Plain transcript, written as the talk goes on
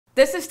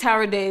This is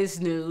Tara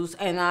Day's News,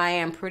 and I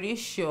am pretty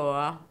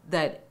sure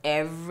that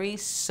every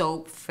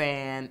soap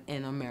fan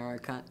in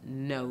America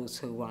knows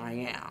who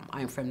I am.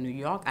 I'm from New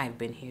York. I've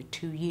been here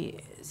 2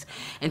 years.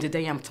 And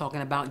today I'm talking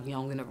about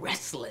Young and the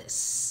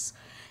Restless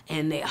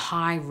and their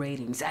high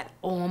ratings at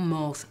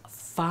almost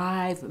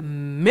 5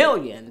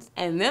 million.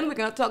 And then we're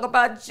going to talk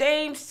about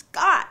James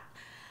Scott,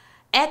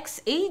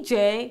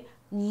 ex-EJ,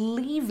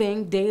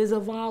 leaving Days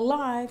of Our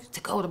Lives to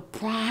go to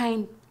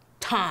prime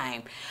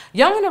time.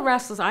 Young and the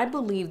Restless, I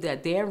believe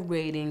that their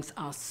ratings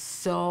are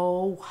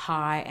so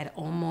high at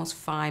almost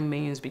 5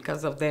 million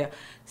because of their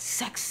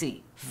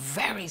sexy,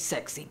 very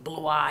sexy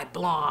blue-eyed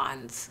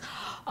blondes.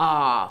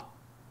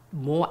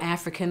 More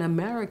African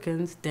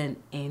Americans than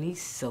any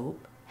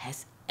soap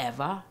has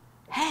ever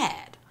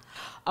had.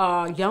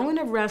 Young and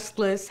the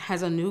Restless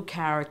has a new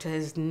character.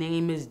 His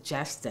name is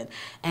Justin,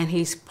 and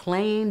he's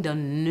playing the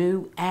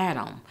new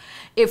Adam.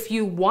 If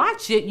you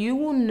watch it, you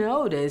will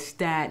notice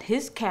that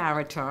his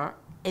character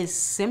is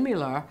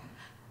similar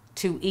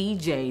to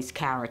EJ's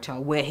character,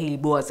 where he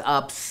was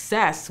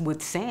obsessed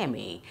with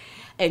Sammy.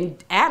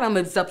 And Adam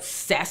is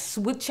obsessed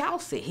with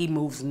Chelsea. He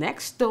moves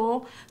next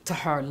door to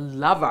her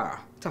lover,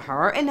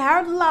 and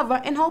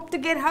hope to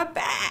get her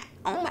back.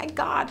 Oh my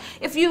God.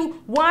 If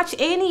you watch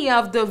any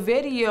of the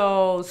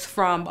videos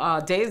from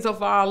Days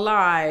of Our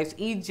Lives,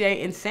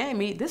 EJ and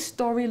Sammy, this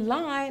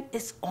storyline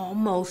is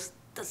almost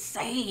the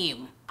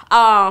same.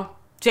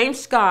 James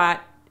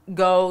Scott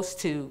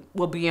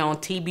will be on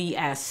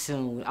TBS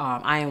soon.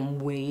 I am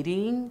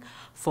waiting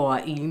for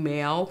an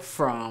email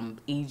from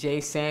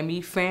EJ Sammy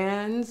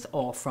fans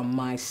or from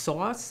my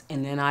source,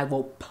 and then I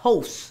will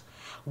post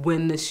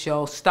when the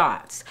show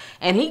starts.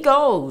 And he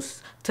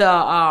goes to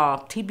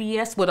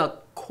TBS with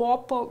a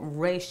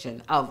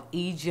corporation of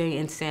EJ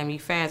and Sammy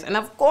fans, and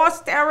of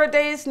course Tara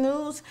Day's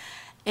News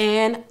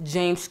and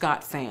James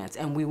Scott fans,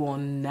 and we will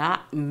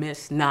not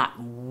miss not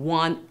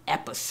one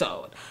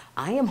episode.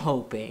 I am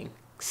hoping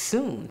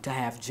soon to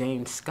have to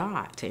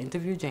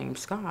interview James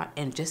Scott,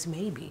 and just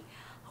maybe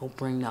he'll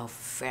bring out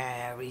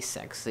very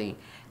sexy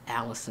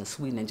Allison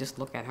Sweeten, and just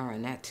look at her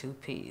in that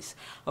two-piece.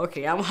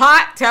 Okay, I'm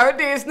hot, Tara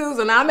Day's News,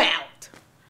 and I'm out.